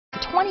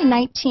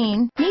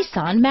2019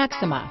 Nissan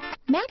Maxima.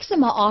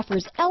 Maxima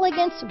offers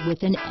elegance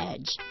with an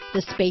edge.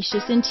 The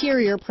spacious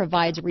interior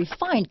provides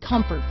refined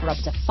comfort for up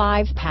to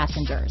 5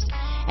 passengers.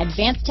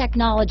 Advanced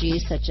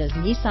technologies such as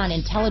Nissan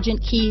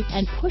Intelligent Key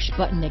and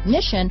push-button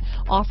ignition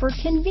offer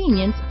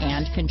convenience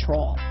and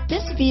control.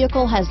 This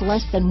vehicle has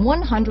less than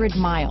 100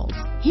 miles.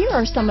 Here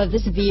are some of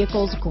this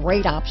vehicle's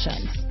great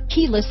options: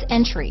 keyless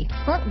entry,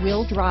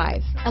 front-wheel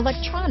drive,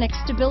 electronic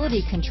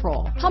stability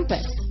control,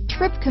 compass,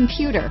 trip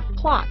computer,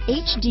 clock,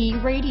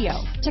 HD radio,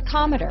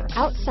 tachometer,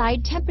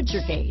 outside temperature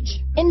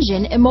gauge,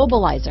 engine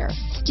immobilizer,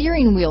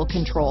 steering wheel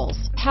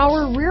controls,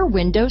 power rear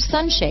window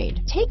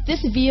sunshade. Take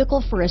this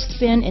vehicle for a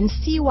spin and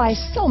see why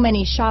so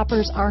many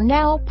shoppers are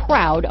now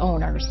proud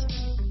owners.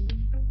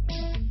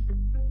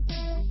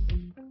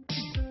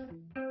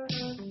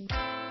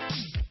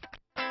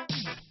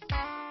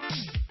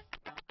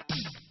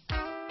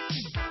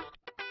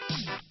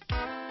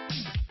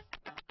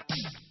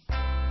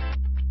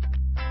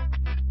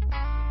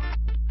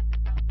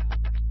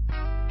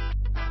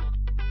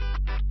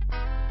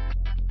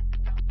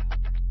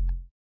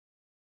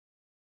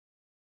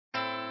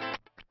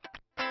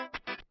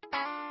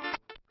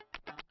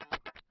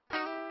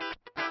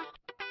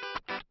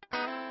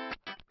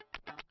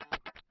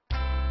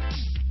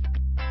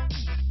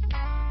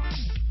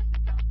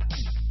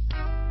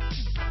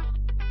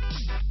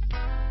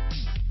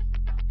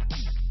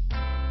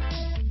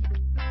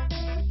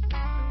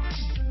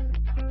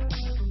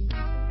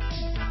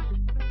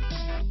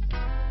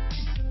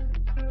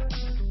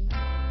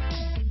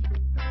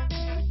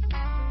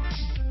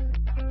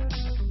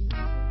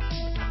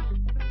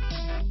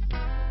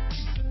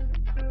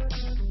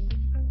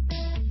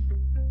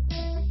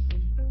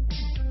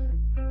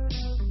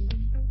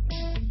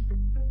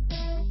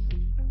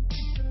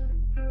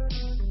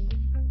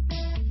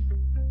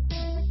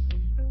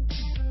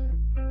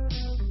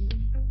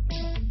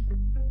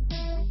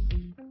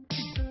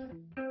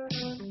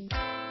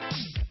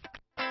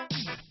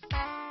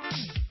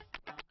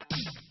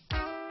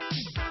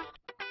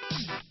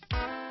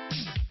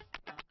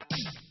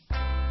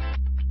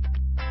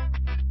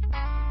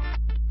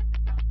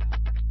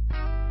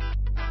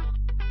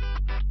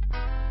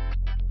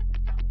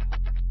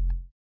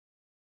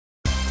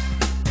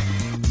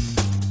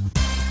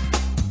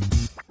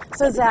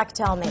 So Zach,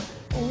 tell me,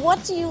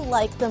 what do you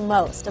like the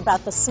most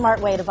about the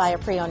smart way to buy a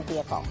pre-owned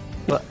vehicle?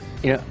 Well,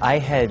 you know, I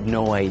had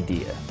no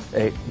idea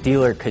a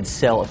dealer could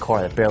sell a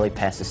car that barely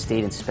passed a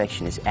state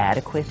inspection as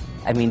adequate.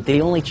 I mean,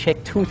 they only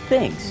check 2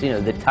 things. You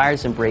know, the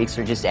tires and brakes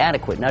are just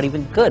adequate, not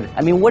even good.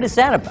 I mean, what is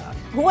that about?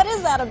 What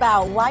is that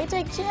about? Why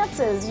take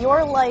chances?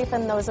 Your life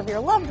and those of your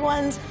loved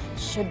ones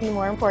should be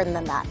more important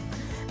than that.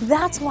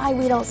 That's why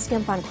we don't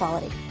skimp on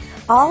quality.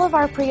 All of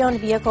our pre-owned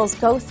vehicles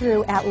go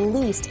through at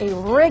least a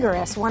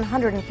rigorous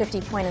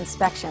 150-point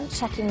inspection,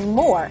 checking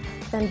more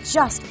than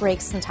just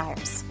brakes and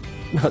tires.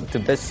 The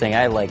best thing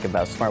I like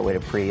about Smart Way to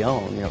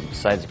Pre-Own, you know,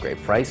 besides the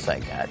great price I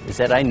got, is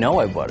that I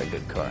know I bought a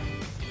good car.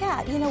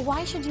 Yeah, you know,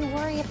 why should you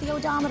worry if the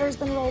odometer's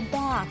been rolled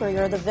back, or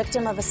you're the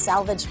victim of a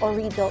salvaged or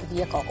rebuilt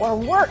vehicle, or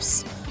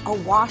worse, a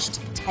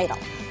washed title?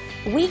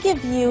 We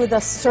give you the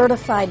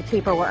certified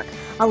paperwork,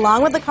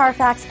 along with the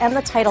Carfax and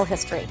the title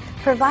history,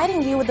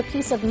 providing you with the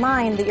peace of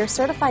mind that your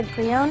certified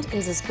pre-owned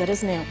is as good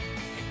as new.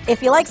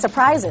 If you like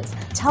surprises,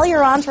 tell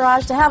your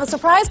entourage to have a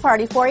surprise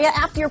party for you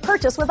after your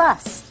purchase with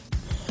us.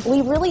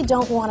 We really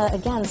don't want to,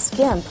 again,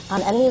 skimp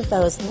on any of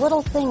those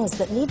little things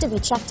that need to be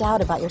checked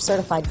out about your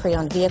certified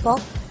pre-owned vehicle.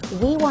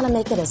 We want to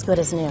make it as good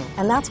as new,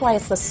 and that's why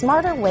it's the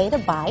smarter way to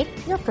buy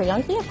your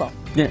pre-owned vehicle.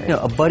 You know,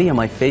 a buddy on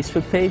my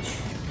Facebook page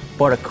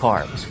bought a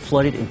car, was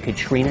flooded in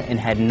Katrina, and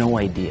had no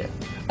idea.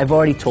 I've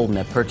already told him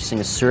that purchasing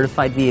a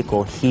certified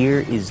vehicle here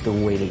is the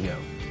way to go.